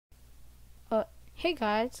Hey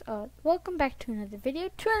guys, welcome back to another video.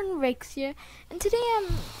 Turn Rakes here, and today I'm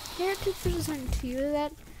here to present to you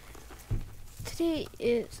that today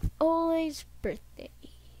is Ole's birthday.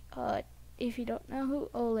 If you don't know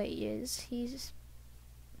who Ole is, he's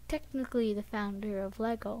technically the founder of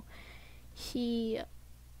Lego. He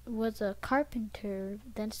was a carpenter,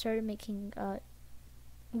 then started making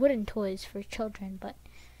wooden toys for children, but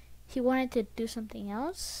he wanted to do something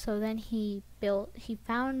else, so then he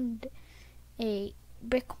found a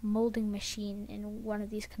brick molding machine in one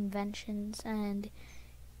of these conventions, and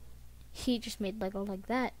he just made Lego like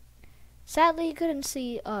that. Sadly, he couldn't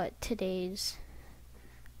see today's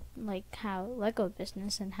how Lego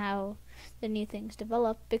business and how the new things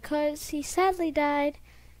develop, because he sadly died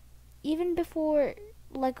even before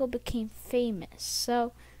Lego became famous.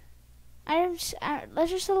 So let's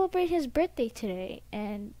just celebrate his birthday today,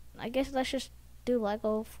 and I guess let's just do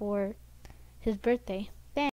Lego for his birthday.